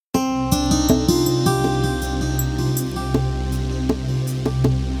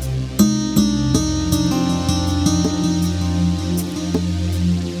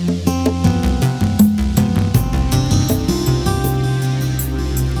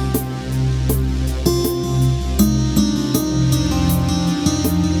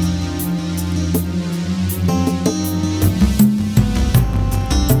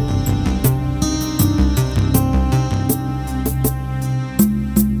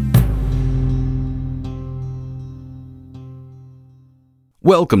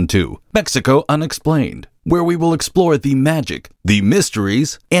Welcome to Mexico Unexplained, where we will explore the magic, the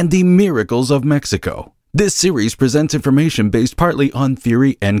mysteries, and the miracles of Mexico. This series presents information based partly on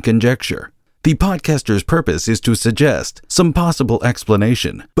theory and conjecture. The podcaster's purpose is to suggest some possible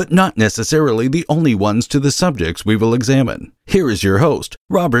explanation, but not necessarily the only ones to the subjects we will examine. Here is your host,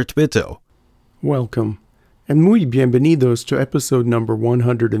 Robert Bitto. Welcome, and muy bienvenidos to episode number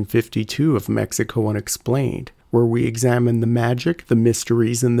 152 of Mexico Unexplained, where we examine the magic, the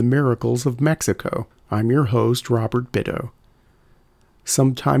mysteries, and the miracles of Mexico. I'm your host, Robert Bitto.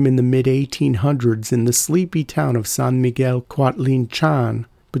 Sometime in the mid-1800s, in the sleepy town of San Miguel Coatlinchan,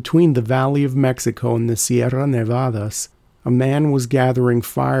 between the Valley of Mexico and the Sierra Nevadas, a man was gathering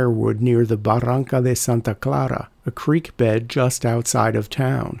firewood near the Barranca de Santa Clara, a creek bed just outside of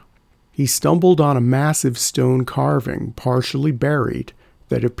town. He stumbled on a massive stone carving, partially buried,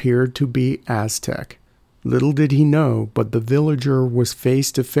 that appeared to be Aztec. Little did he know, but the villager was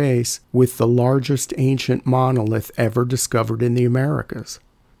face to face with the largest ancient monolith ever discovered in the Americas.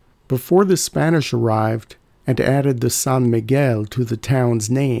 Before the Spanish arrived and added the San Miguel to the town's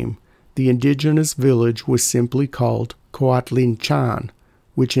name, the indigenous village was simply called Coatlinchan,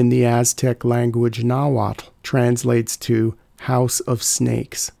 which in the Aztec language Nahuatl translates to House of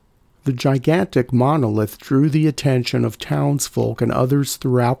Snakes. The gigantic monolith drew the attention of townsfolk and others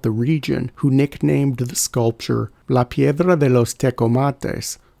throughout the region who nicknamed the sculpture La Piedra de los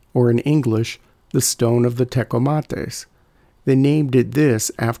Tecomates, or in English, the Stone of the Tecomates. They named it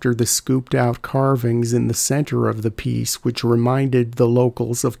this after the scooped-out carvings in the center of the piece which reminded the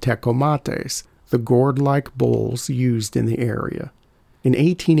locals of tecomates, the gourd-like bowls used in the area. In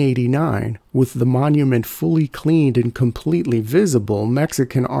 1889, with the monument fully cleaned and completely visible,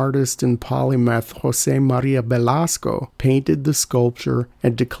 Mexican artist and polymath José María Velasco painted the sculpture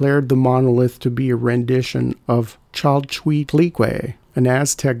and declared the monolith to be a rendition of Chalchihuitlique, an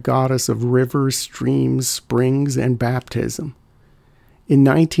Aztec goddess of rivers, streams, springs, and baptism. In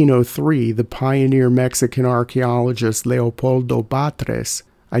 1903, the pioneer Mexican archaeologist Leopoldo Batres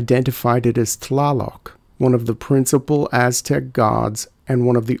identified it as Tlaloc, one of the principal Aztec gods and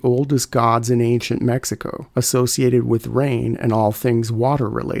one of the oldest gods in ancient Mexico, associated with rain and all things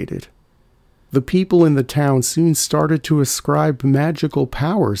water-related. The people in the town soon started to ascribe magical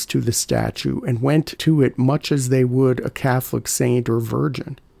powers to the statue and went to it much as they would a Catholic saint or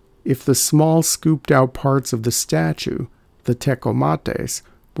virgin. If the small scooped-out parts of the statue, the tecomates,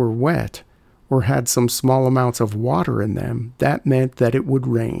 were wet or had some small amounts of water in them, that meant that it would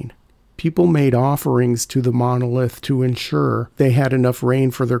rain. People made offerings to the monolith to ensure they had enough rain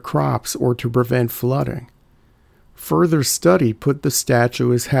for their crops or to prevent flooding. Further study put the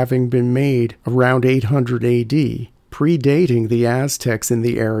statue as having been made around 800 AD, predating the Aztecs in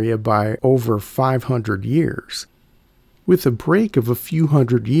the area by over 500 years. With a break of a few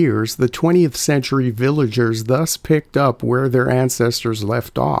hundred years, the 20th century villagers thus picked up where their ancestors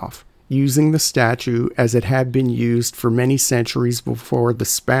left off, using the statue as it had been used for many centuries before the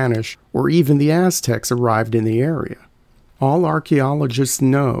Spanish or even the Aztecs arrived in the area. All archaeologists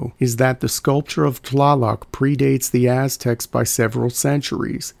know is that the sculpture of Tlaloc predates the Aztecs by several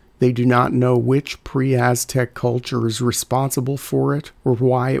centuries. They do not know which pre-Aztec culture is responsible for it or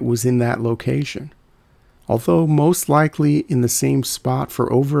why it was in that location. Although most likely in the same spot for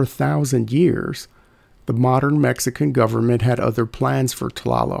over 1,000 years, the modern Mexican government had other plans for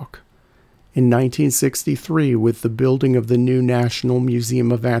Tlaloc. In 1963, with the building of the new National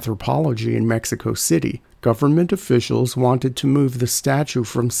Museum of Anthropology in Mexico City, government officials wanted to move the statue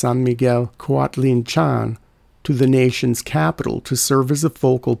from San Miguel Coatlinchan to the nation's capital to serve as a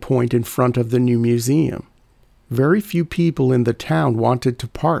focal point in front of the new museum. Very few people in the town wanted to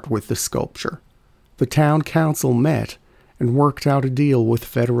part with the sculpture. The town council met and worked out a deal with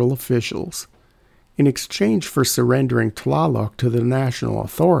federal officials. In exchange for surrendering Tlaloc to the national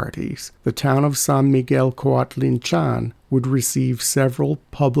authorities, the town of San Miguel Coatlinchan would receive several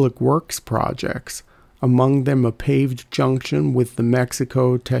public works projects, among them a paved junction with the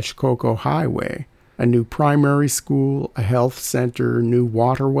Mexico-Texcoco Highway, a new primary school, a health center, new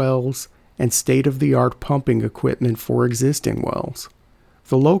water wells, and state-of-the-art pumping equipment for existing wells.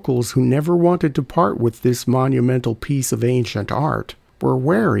 The locals, who never wanted to part with this monumental piece of ancient art, were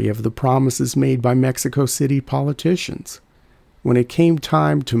wary of the promises made by Mexico City politicians. When it came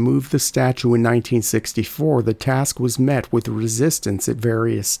time to move the statue in 1964, the task was met with resistance at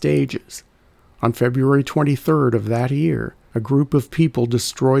various stages. On February 23rd of that year, a group of people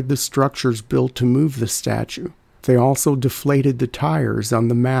destroyed the structures built to move the statue. They also deflated the tires on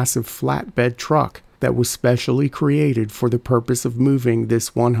the massive flatbed truck that was specially created for the purpose of moving this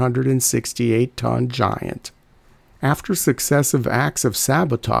 168-ton giant. After successive acts of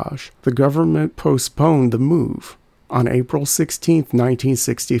sabotage, the government postponed the move. On April 16,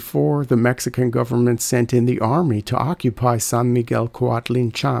 1964, the Mexican government sent in the army to occupy San Miguel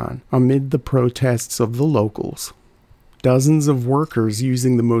Coatlinchan amid the protests of the locals. Dozens of workers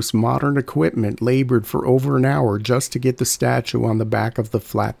using the most modern equipment labored for over an hour just to get the statue on the back of the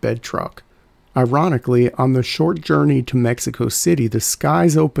flatbed truck. Ironically, on the short journey to Mexico City, the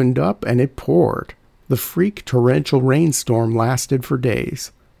skies opened up and it poured. The freak torrential rainstorm lasted for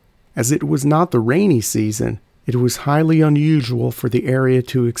days. As it was not the rainy season, it was highly unusual for the area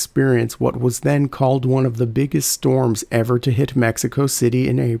to experience what was then called one of the biggest storms ever to hit Mexico City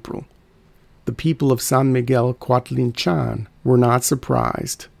in April. The people of San Miguel Coatlinchan were not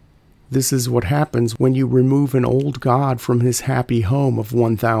surprised. This is what happens when you remove an old god from his happy home of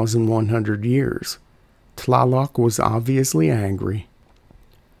 1,100 years. Tlaloc was obviously angry.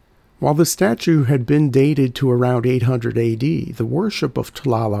 While the statue had been dated to around 800 AD, the worship of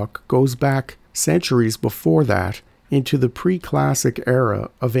Tlaloc goes back centuries before that into the pre-classic era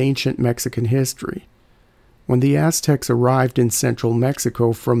of ancient Mexican history. When the Aztecs arrived in central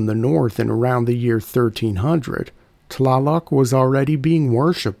Mexico from the north in around the year 1300, Tlaloc was already being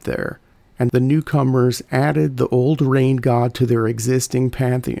worshipped there, and the newcomers added the old rain god to their existing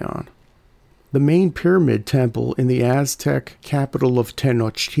pantheon. The main pyramid temple in the Aztec capital of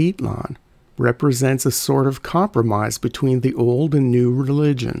Tenochtitlan represents a sort of compromise between the old and new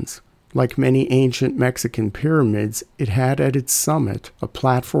religions. Like many ancient Mexican pyramids, it had at its summit a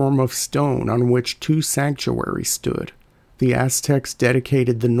platform of stone on which two sanctuaries stood. The Aztecs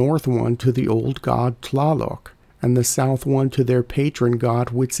dedicated the north one to the old god Tlaloc, and the south one to their patron god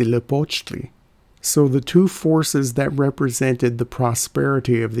Huitzilopochtli. So the two forces that represented the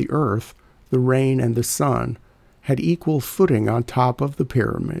prosperity of the earth, the rain and the sun, had equal footing on top of the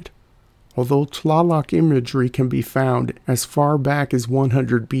pyramid. Although Tlaloc imagery can be found as far back as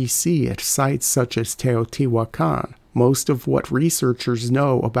 100 BC at sites such as Teotihuacan, most of what researchers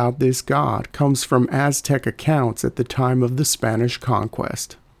know about this god comes from Aztec accounts at the time of the Spanish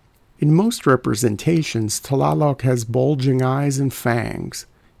conquest. In most representations, Tlaloc has bulging eyes and fangs.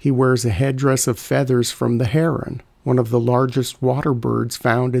 He wears a headdress of feathers from the heron, one of the largest water birds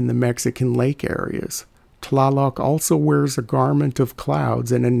found in the Mexican lake areas. Tlaloc also wears a garment of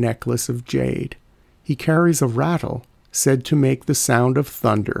clouds and a necklace of jade. He carries a rattle, said to make the sound of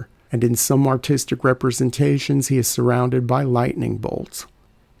thunder, and in some artistic representations he is surrounded by lightning bolts.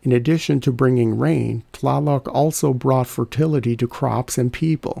 In addition to bringing rain, Tlaloc also brought fertility to crops and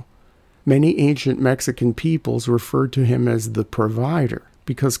people. Many ancient Mexican peoples referred to him as the provider,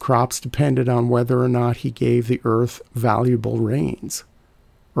 because crops depended on whether or not he gave the earth valuable rains.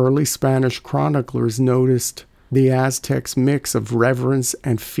 Early Spanish chroniclers noticed the Aztecs' mix of reverence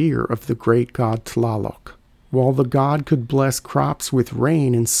and fear of the great god Tlaloc. While the god could bless crops with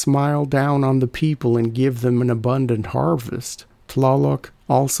rain and smile down on the people and give them an abundant harvest, Tlaloc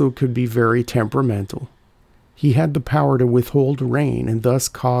also could be very temperamental. He had the power to withhold rain and thus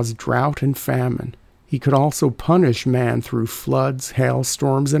cause drought and famine. He could also punish man through floods,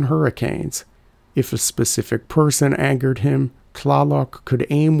 hailstorms, and hurricanes. If a specific person angered him, Tlaloc could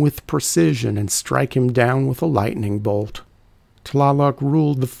aim with precision and strike him down with a lightning bolt. Tlaloc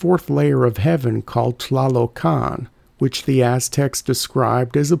ruled the fourth layer of heaven called Tlalocan, which the Aztecs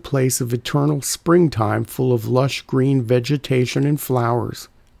described as a place of eternal springtime full of lush green vegetation and flowers.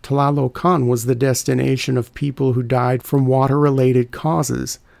 Tlalocan was the destination of people who died from water-related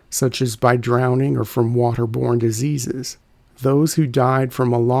causes, such as by drowning or from waterborne diseases. Those who died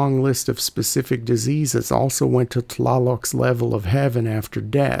from a long list of specific diseases also went to Tlaloc's level of heaven after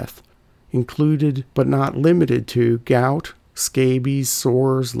death, included but not limited to gout, scabies,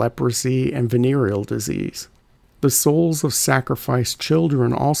 sores, leprosy, and venereal disease. The souls of sacrificed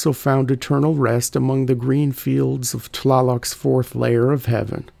children also found eternal rest among the green fields of Tlaloc's fourth layer of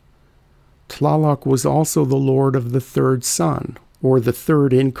heaven. Tlaloc was also the lord of the third sun, or the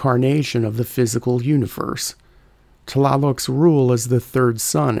third incarnation of the physical universe. Tlaloc's rule as the third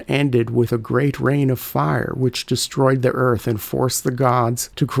sun ended with a great rain of fire which destroyed the earth and forced the gods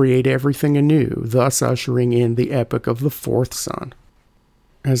to create everything anew, thus ushering in the epoch of the fourth sun.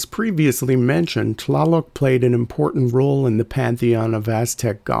 As previously mentioned, Tlaloc played an important role in the pantheon of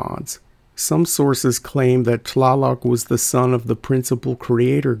Aztec gods. Some sources claim that Tlaloc was the son of the principal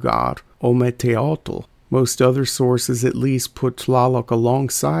creator god, Ometeotl. Most other sources at least put Tlaloc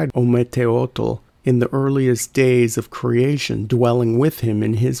alongside Ometeotl in the earliest days of creation, dwelling with him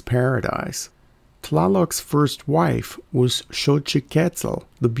in his paradise. Tlaloc's first wife was Xochiquetzal,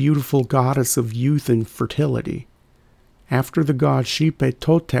 the beautiful goddess of youth and fertility. After the god Xipe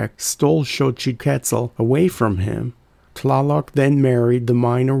Totec stole Xochiquetzal away from him, Tlaloc then married the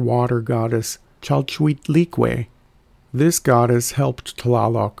minor water goddess Chalchuitlique. This goddess helped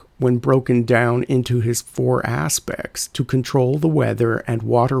Tlaloc when broken down into his 4 aspects to control the weather and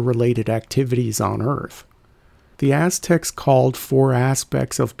water-related activities on Earth. The Aztecs called 4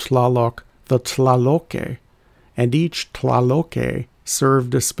 aspects of Tlaloc the Tlaloque, and each Tlaloque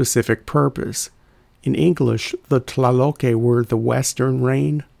served a specific purpose. In English, the Tlaloque were the western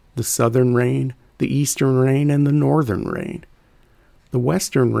rain, the southern rain, the eastern rain, and the northern rain. The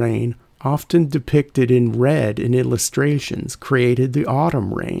western rain, often depicted in red in illustrations, created the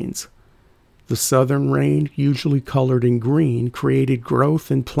autumn rains. The southern rain, usually colored in green, created growth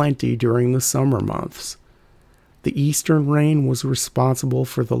and plenty during the summer months. The eastern rain was responsible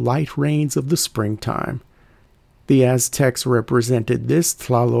for the light rains of the springtime. The Aztecs represented this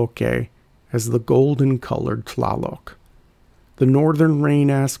Tlaloque as the golden-colored Tlaloc. The northern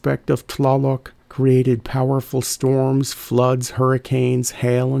rain aspect of Tlaloc created powerful storms, floods, hurricanes,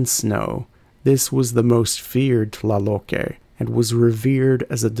 hail, and snow. This was the most feared Tlaloque and was revered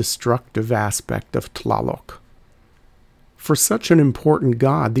as a destructive aspect of Tlaloc. For such an important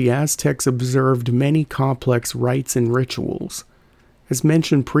god, the Aztecs observed many complex rites and rituals. As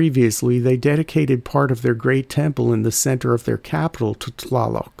mentioned previously, they dedicated part of their great temple in the center of their capital to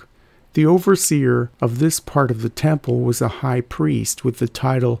Tlaloc. The overseer of this part of the temple was a high priest with the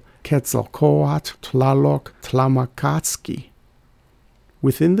title Quetzalcoatl Tlaloc Tlamakatski.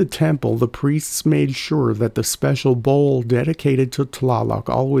 Within the temple, the priests made sure that the special bowl dedicated to Tlaloc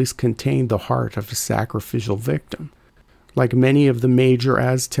always contained the heart of a sacrificial victim. Like many of the major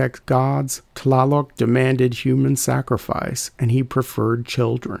Aztec gods, Tlaloc demanded human sacrifice, and he preferred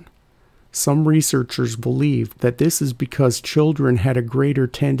children. Some researchers believe that this is because children had a greater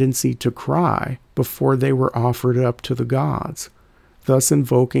tendency to cry before they were offered up to the gods, thus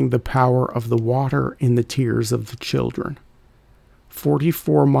invoking the power of the water in the tears of the children.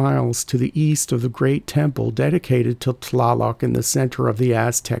 44 miles to the east of the great temple dedicated to Tlaloc in the center of the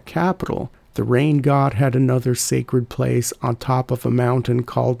Aztec capital, the rain god had another sacred place on top of a mountain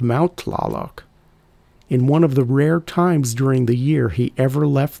called Mount Tlaloc. In one of the rare times during the year he ever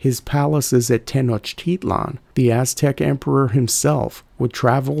left his palaces at Tenochtitlan, the Aztec emperor himself would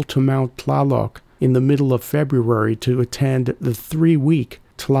travel to Mount Tlaloc in the middle of February to attend the 3-week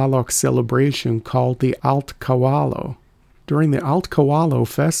Tlaloc celebration called the Altkawalo. During the Altkawalo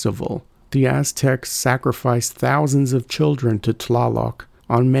festival, the Aztecs sacrificed thousands of children to Tlaloc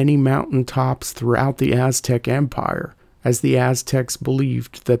on many mountain tops throughout the Aztec Empire, as the Aztecs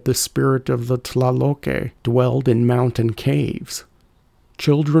believed that the spirit of the Tlaloque dwelled in mountain caves.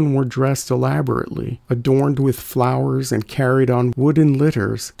 Children were dressed elaborately, adorned with flowers, and carried on wooden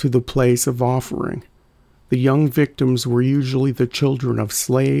litters to the place of offering. The young victims were usually the children of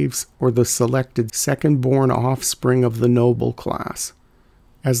slaves or the selected second-born offspring of the noble class.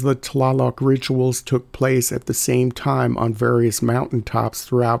 As the Tlaloc rituals took place at the same time on various mountaintops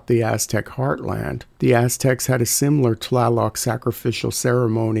throughout the Aztec heartland, the Aztecs had a similar Tlaloc sacrificial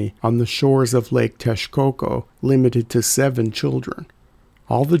ceremony on the shores of Lake Texcoco, limited to 7 children.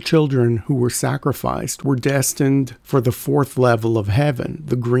 All the children who were sacrificed were destined for the 4th level of heaven,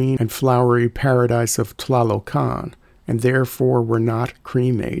 the green and flowery paradise of Tlalocan, and therefore were not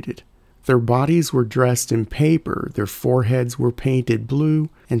cremated. Their bodies were dressed in paper, their foreheads were painted blue,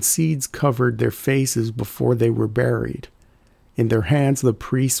 and seeds covered their faces before they were buried. In their hands the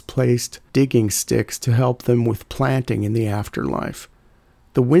priests placed digging sticks to help them with planting in the afterlife.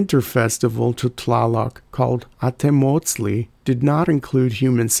 The winter festival to Tlaloc, called Atemotzli, did not include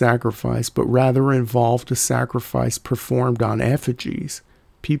human sacrifice, but rather involved a sacrifice performed on effigies.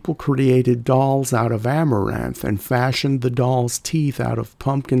 People created dolls out of amaranth and fashioned the dolls' teeth out of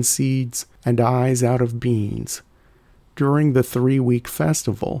pumpkin seeds and eyes out of beans. During the 3-week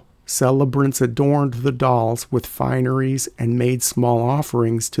festival, celebrants adorned the dolls with fineries and made small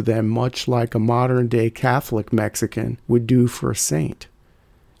offerings to them, much like a modern-day Catholic Mexican would do for a saint.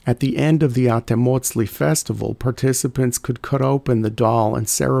 At the end of the Atemotzli festival, participants could cut open the doll and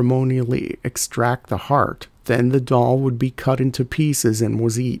ceremonially extract the heart. Then the doll would be cut into pieces and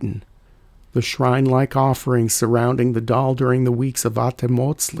was eaten. The shrine-like offerings surrounding the doll during the weeks of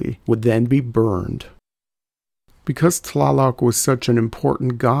Atemotzli would then be burned. Because Tlaloc was such an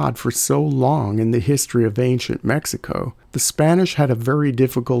important god for so long in the history of ancient Mexico, the Spanish had a very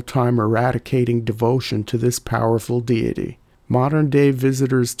difficult time eradicating devotion to this powerful deity. Modern-day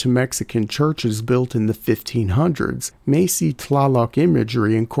visitors to Mexican churches built in the 1500s may see Tlaloc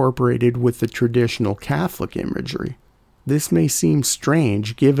imagery incorporated with the traditional Catholic imagery. This may seem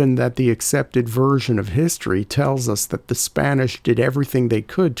strange given that the accepted version of history tells us that the Spanish did everything they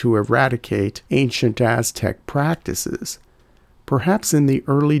could to eradicate ancient Aztec practices. Perhaps in the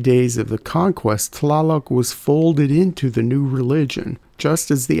early days of the conquest, Tlaloc was folded into the new religion, just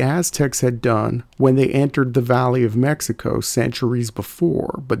as the Aztecs had done when they entered the Valley of Mexico centuries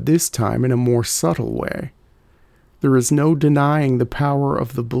before, but this time in a more subtle way. There is no denying the power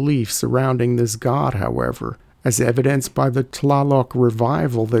of the belief surrounding this god, however, as evidenced by the Tlaloc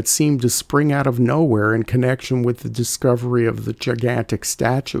revival that seemed to spring out of nowhere in connection with the discovery of the gigantic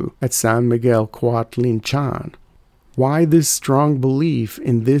statue at San Miguel Coatlinchan. Why this strong belief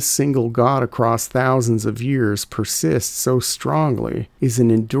in this single god across thousands of years persists so strongly is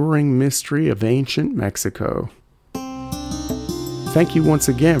an enduring mystery of ancient Mexico. Thank you once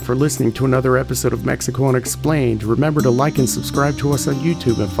again for listening to another episode of Mexico Unexplained. Remember to like and subscribe to us on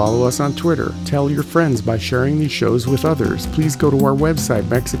YouTube and follow us on Twitter. Tell your friends by sharing these shows with others. Please go to our website,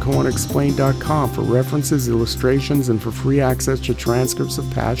 MexicoUnexplained.com, for references, illustrations, and for free access to transcripts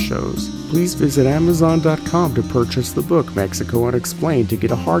of past shows. Please visit Amazon.com to purchase the book Mexico Unexplained to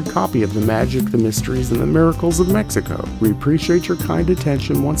get a hard copy of the magic, the mysteries, and the miracles of Mexico. We appreciate your kind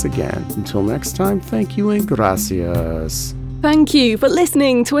attention once again. Until next time, thank you and gracias. Thank you for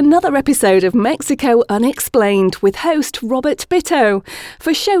listening to another episode of Mexico Unexplained with host Robert Bitto.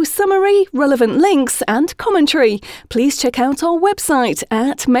 For show summary, relevant links and commentary, please check out our website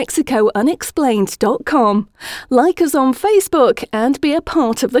at mexicounexplained.com. Like us on Facebook and be a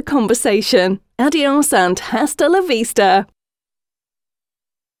part of the conversation. Adios and hasta la vista.